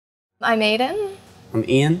I'm Aiden. I'm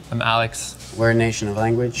Ian. I'm Alex. We're a Nation of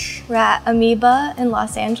Language. We're at Amoeba in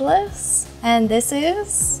Los Angeles, and this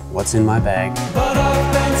is... What's in My Bag.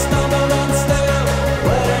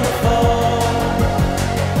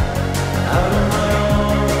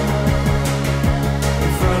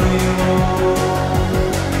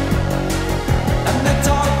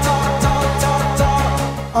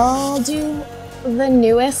 I'll do the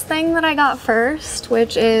newest thing that I got first,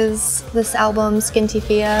 which is this album, Skinty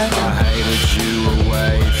Fia. I hated you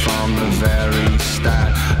away from the very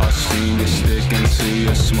start. I seen you stick and see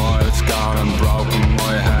your smile, it's gone and broken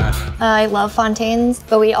my heart. I love Fontaines,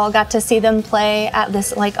 but we all got to see them play at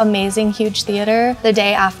this like amazing huge theater the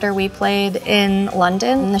day after we played in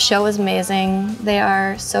London. And the show was amazing. They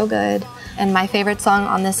are so good. And my favorite song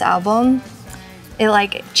on this album, it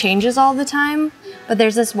like changes all the time. But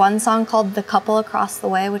there's this one song called The Couple Across the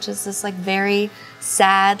Way, which is this like very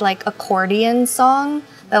sad like accordion song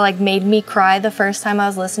that like made me cry the first time I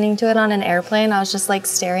was listening to it on an airplane. I was just like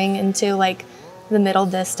staring into like the middle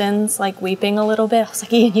distance, like weeping a little bit. I was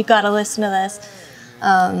like, Ian, you gotta listen to this.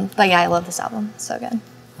 But yeah, I love this album, it's so good.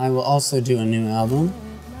 I will also do a new album,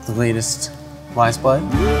 the latest Weyes Blood.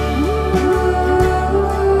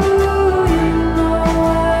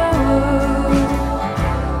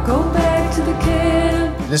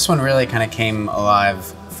 This one really kind of came alive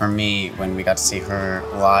for me when we got to see her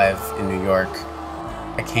live in New York.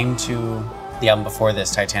 I came to the album before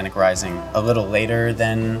this, Titanic Rising, a little later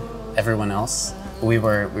than everyone else. We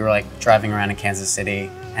were like driving around in Kansas City,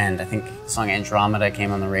 and I think the song Andromeda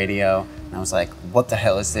came on the radio, and I was like, what the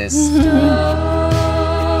hell is this?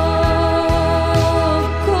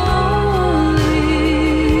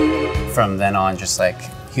 From then on, just like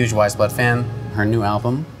huge Weyes Blood fan. Her new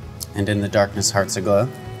album, And in the Darkness Hearts Aglow,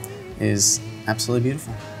 is absolutely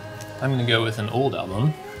beautiful. I'm gonna go with an old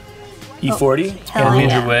album, E40, in a yeah.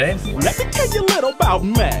 major way. Let me tell you a little about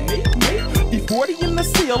me. E40 in the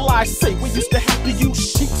seal, I say. We used to have to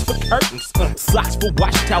use sheets for curtains, socks for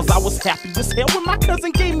wash towels. I was happy as hell when my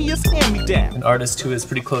cousin gave me his hand-me-down. An artist who is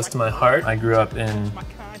pretty close to my heart. I grew up in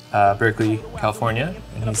Berkeley, California,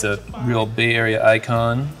 and he's a real Bay Area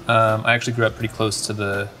icon. I actually grew up pretty close to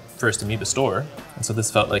the first Amoeba store, and so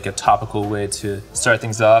this felt like a topical way to start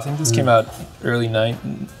things off. I think this came out early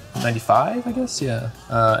 95, I guess, yeah.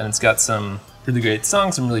 And it's got some really great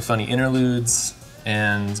songs, some really funny interludes,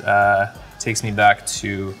 and takes me back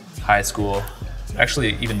to high school.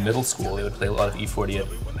 Actually, even middle school, they would play a lot of E40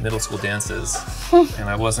 at middle school dances, and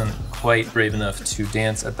I wasn't quite brave enough to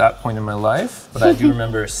dance at that point in my life, but I do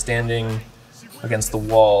remember standing against the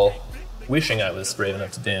wall wishing I was brave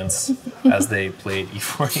enough to dance as they played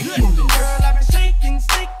E40.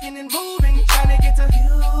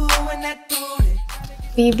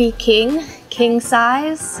 BB King, King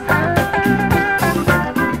Size.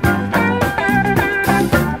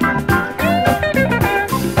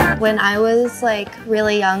 When I was like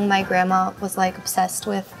really young, my grandma was like obsessed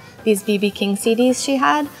with these BB King CDs she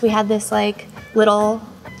had. We had this like little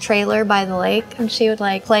trailer by the lake, and she would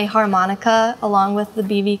like play harmonica along with the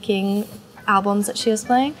BB King albums that she was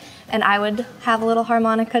playing, and I would have a little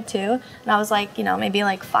harmonica too, and I was like, you know, maybe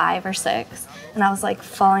like 5 or 6, and I was like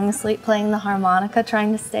falling asleep playing the harmonica,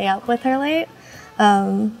 trying to stay up with her late,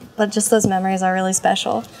 but just those memories are really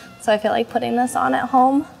special, so I feel like putting this on at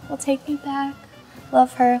home will take me back.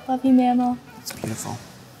 Love her, love you, Mama. It's beautiful.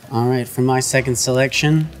 All right, for my second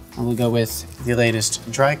selection, I will go with the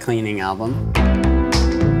latest dry cleaning album.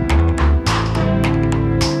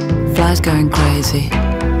 Flies going crazy,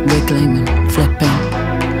 wiggling and flipping.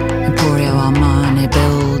 Emporio Armani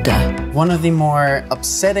builder. One of the more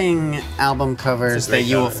upsetting album covers that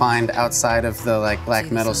you will cover. find outside of the like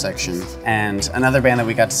black metal section. And another band that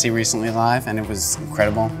we got to see recently live, and it was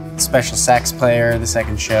incredible. Special sax player, the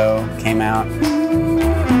second show came out.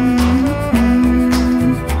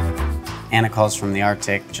 Anna Calls from the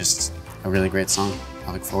Arctic, just a really great song.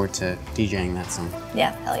 I look forward to DJing that song.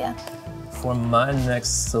 Yeah, hell yeah. For my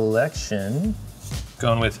next selection,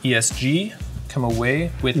 going with ESG, Come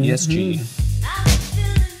Away with ESG.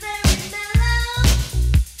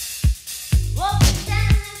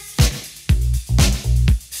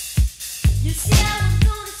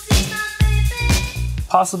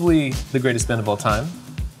 Possibly the greatest band of all time.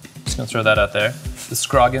 Just gonna throw that out there. The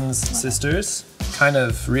Scroggins sisters kind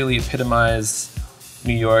of really epitomize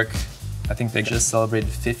New York. I think they just celebrated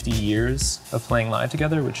 50 years of playing live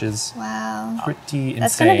together, which is pretty insane.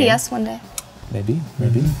 That's gonna be us one day. Maybe,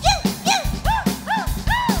 maybe.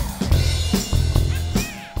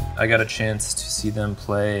 I got a chance to see them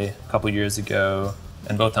play a couple years ago,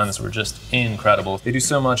 and both times were just incredible. They do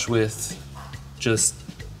so much with just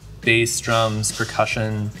bass, drums,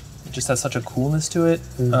 percussion, just has such a coolness to it.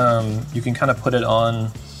 You can kind of put it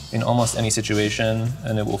on in almost any situation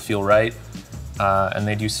and it will feel right. And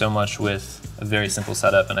they do so much with a very simple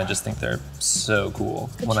setup, and I just think they're so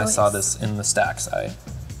cool. When I saw this in the stacks, I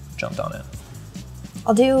jumped on it.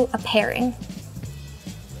 I'll do a pairing,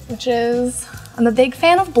 which is, I'm a big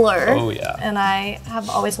fan of Blur. Oh yeah. And I have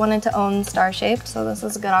always wanted to own Star Shaped, so this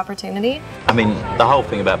is a good opportunity. I mean, the whole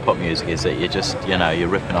thing about pop music is that you're just, you know, you're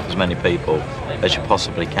ripping off as many people as you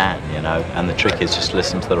possibly can, you know, and the trick is just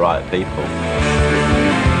listen to the right people.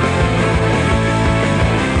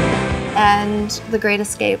 And The Great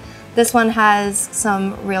Escape. This one has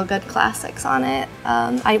some real good classics on it.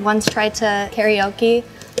 I once tried to karaoke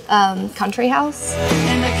Country House.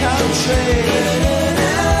 In the country.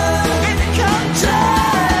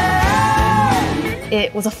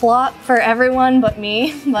 It was a flop for everyone but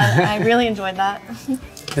me, but I really enjoyed that.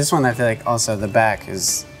 This one, I feel like also the back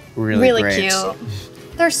is really great. Cute.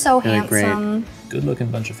 They're so really handsome. Good looking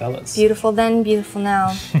bunch of fellas. Beautiful then, beautiful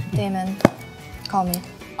now. Damon, call me.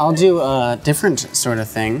 I'll do a different sort of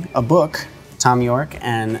thing, a book, Thom Yorke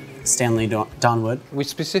and Stanley Donwood. We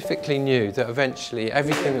specifically knew that eventually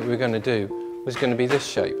everything that we were going to do was going to be this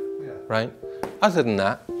shape, right? Other than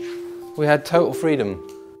that, we had total freedom.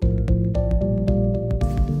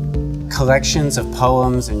 Collections of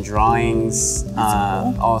poems and drawings,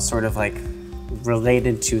 all sort of like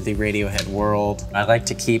related to the Radiohead world. I like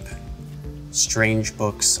to keep strange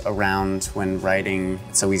books around when writing.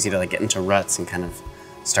 It's so easy to like get into ruts and kind of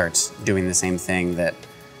start doing the same thing, that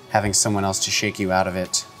having someone else to shake you out of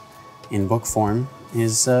it in book form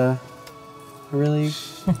is a really,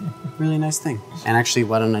 really nice thing. And actually,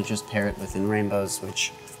 why don't I just pair it with In Rainbows,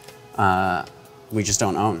 which we just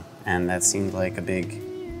don't own. And that seemed like a big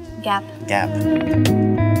gap.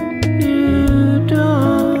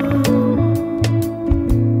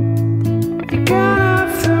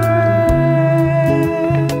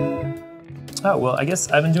 Oh, well, I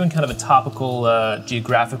guess I've been doing kind of a topical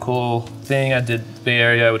geographical thing. I did Bay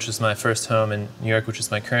Area, which is my first home, and New York, which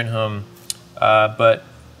is my current home. But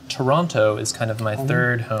Toronto is kind of my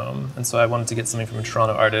third home, and so I wanted to get something from a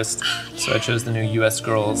Toronto artist, so I chose the new US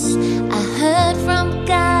Girls. I heard from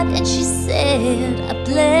God and she said, I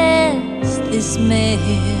bless this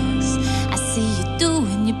mess. I see you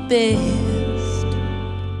doing your best.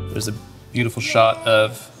 There's a beautiful shot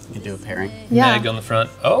of You can do a pairing. Meg on the front.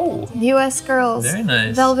 Oh! US Girls. Very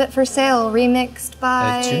nice. Velvet for Sale, remixed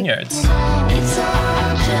by... Tune Yards. It's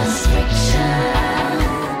all just fiction,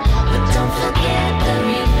 but don't forget the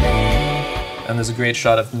replay. And there's a great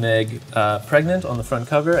shot of Meg pregnant on the front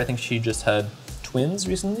cover. I think she just had twins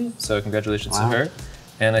recently, so congratulations to her.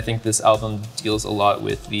 And I think this album deals a lot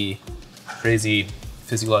with the crazy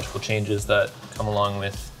physiological changes that come along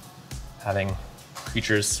with having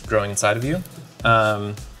creatures growing inside of you.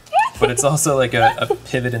 But it's also like a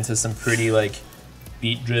pivot into some pretty like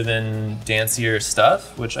beat-driven, dancier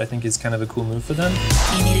stuff, which I think is kind of a cool move for them.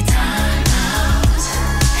 You need a time out.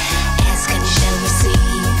 Ask and you shall receive.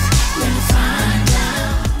 When you find out.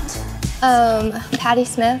 Patti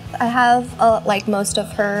Smith. I have like most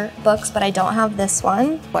of her books, but I don't have this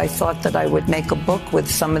one. I thought that I would make a book with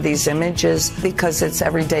some of these images because it's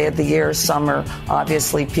every day of the year, summer,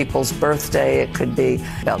 obviously people's birthday. It could be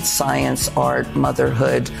about science, art,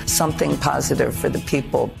 motherhood, something positive for the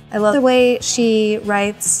people. I love the way she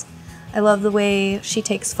writes. I love the way she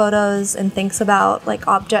takes photos and thinks about like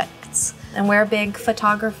objects. And we're a big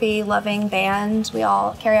photography-loving band. We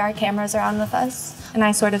all carry our cameras around with us. And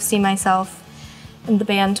I sort of see myself in the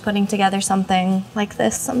band putting together something like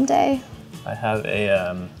this someday. I have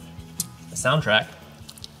a soundtrack.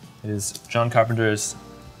 It is John Carpenter's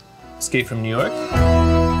Escape from New York.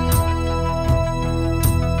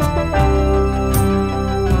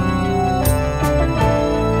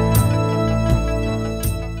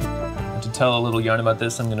 And to tell a little yarn about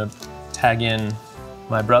this, I'm going to tag in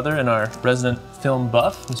my brother and our resident film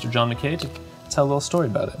buff, Mr. John McKay, to tell a little story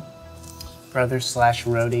about it. Brother slash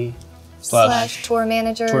roadie. Slash tour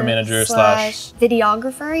manager. Tour manager slash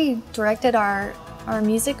videographer. He directed our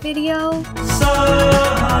music video.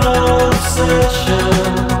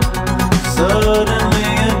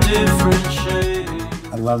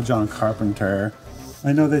 I love John Carpenter.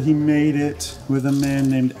 I know that he made it with a man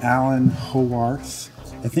named Alan Howarth.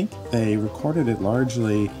 I think they recorded it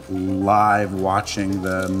largely live watching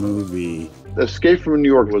the movie. Escape from New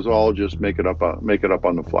York was all just make it up on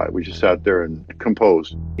the fly. We just sat there and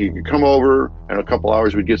composed. He could come over, and in a couple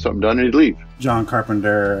hours we'd get something done, and he'd leave. John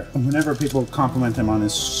Carpenter, whenever people compliment him on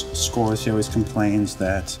his scores, he always complains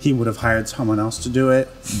that he would have hired someone else to do it,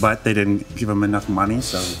 but they didn't give him enough money,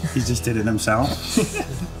 so he just did it himself.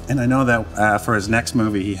 And I know that for his next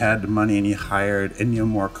movie, he had the money and he hired Ennio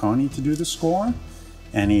Morricone to do the score.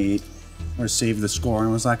 And he received the score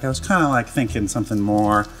and was like, I was kind of like thinking something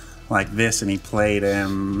more like this, and he played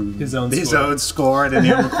him his own score. And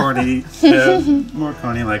Ennio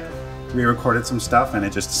Morricone like re-recorded some stuff, and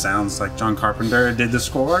it just sounds like John Carpenter did the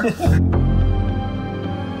score.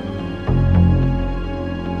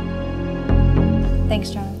 Thanks,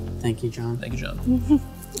 John. Thank you, John. Thank you, John.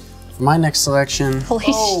 For my next selection, Holy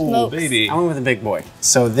smokes. Baby. I went with a big boy.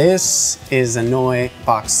 So this is a Noi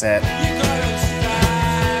box set.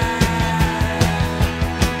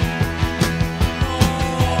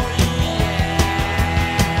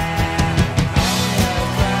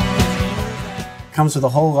 Comes with a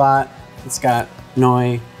whole lot. It's got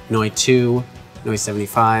Noi, Noi 2, Noi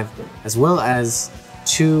 75, as well as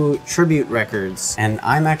 2 tribute records. And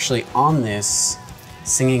I'm actually on this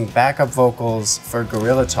singing backup vocals for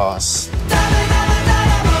Gorilla Toss.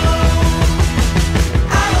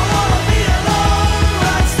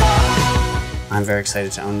 I'm very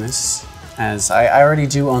excited to own this, as I already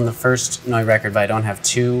do own the first Noi record, but I don't have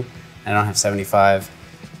 2, and I don't have 75.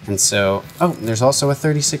 And so, oh, there's also a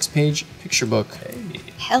 36-page picture book.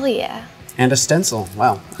 Hell yeah. And a stencil.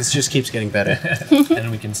 Wow, this just keeps getting better. And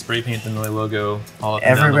we can spray paint the Noi logo all up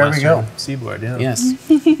and everywhere down the we go. Western Seaboard. Yeah. Yes.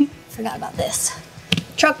 Forgot about this.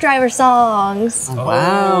 Truck driver songs. Oh,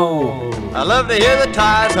 wow. I love to hear the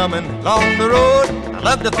tires humming along the road. I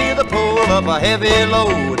love to feel the pull of a heavy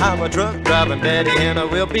load. I'm a truck driving daddy and I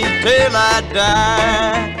will be till I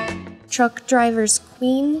die. Truck driver's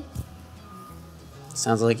queen.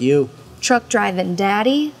 Sounds like you. Truck driving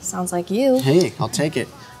daddy. Sounds like you. Hey, I'll take it.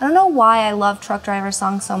 I don't know why I love truck driver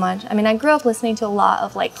songs so much. I mean, I grew up listening to a lot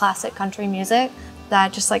of like classic country music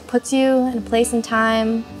that just like puts you in a place and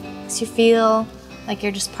time, makes you feel like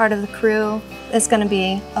you're just part of the crew. It's gonna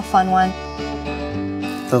be a fun one.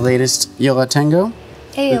 The latest Yola Tengo.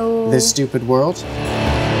 Ayo. This Stupid World.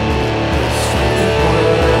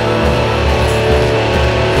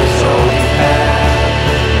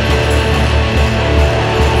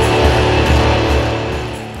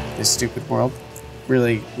 This Stupid World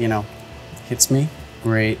really, you know, hits me.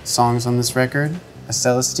 Great songs on this record. A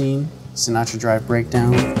Celestine, Sinatra Drive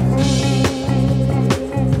Breakdown.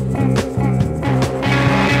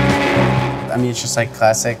 I mean, it's just like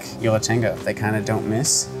classic Yola Tengo. They kind of don't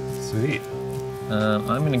miss. Sweet. I'm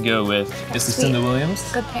gonna go with Lucinda Williams.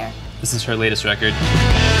 Good pair. This is her latest record.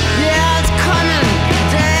 Yeah, it's coming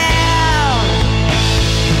down.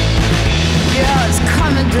 Yeah, it's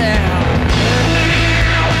coming down.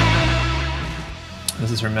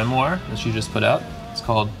 This is her memoir that she just put out. It's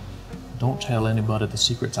called Don't Tell Anybody the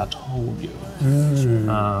Secrets I Told You.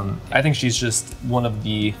 I think she's just one of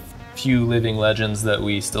the few living legends that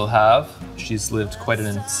we still have. She's lived quite an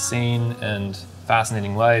insane and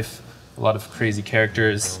fascinating life, a lot of crazy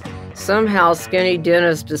characters. Somehow Skinny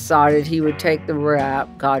Dennis decided he would take the rap,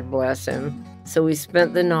 God bless him. So we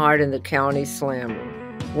spent the night in the county slammer.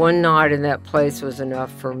 One night in that place was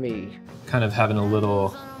enough for me. Kind of having a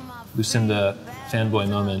little Lucinda fanboy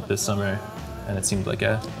moment this summer, and it seemed like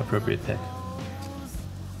an appropriate pick.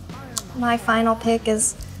 My final pick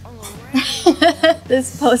is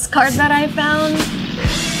this postcard that I found.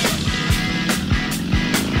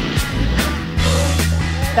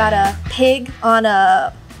 Got a pig on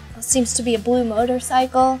a, seems to be a blue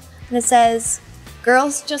motorcycle, and it says,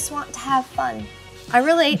 "Girls just want to have fun." I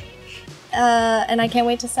relate, and I can't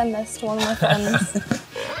wait to send this to one of my friends.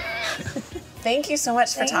 Thank you so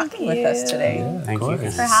much for talking with us today. Yeah, thank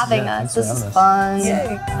you for having us. This is fun.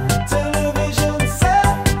 Yay.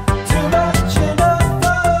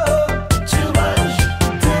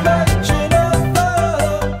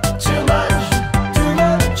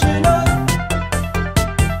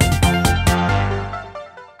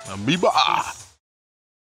 Amoeba.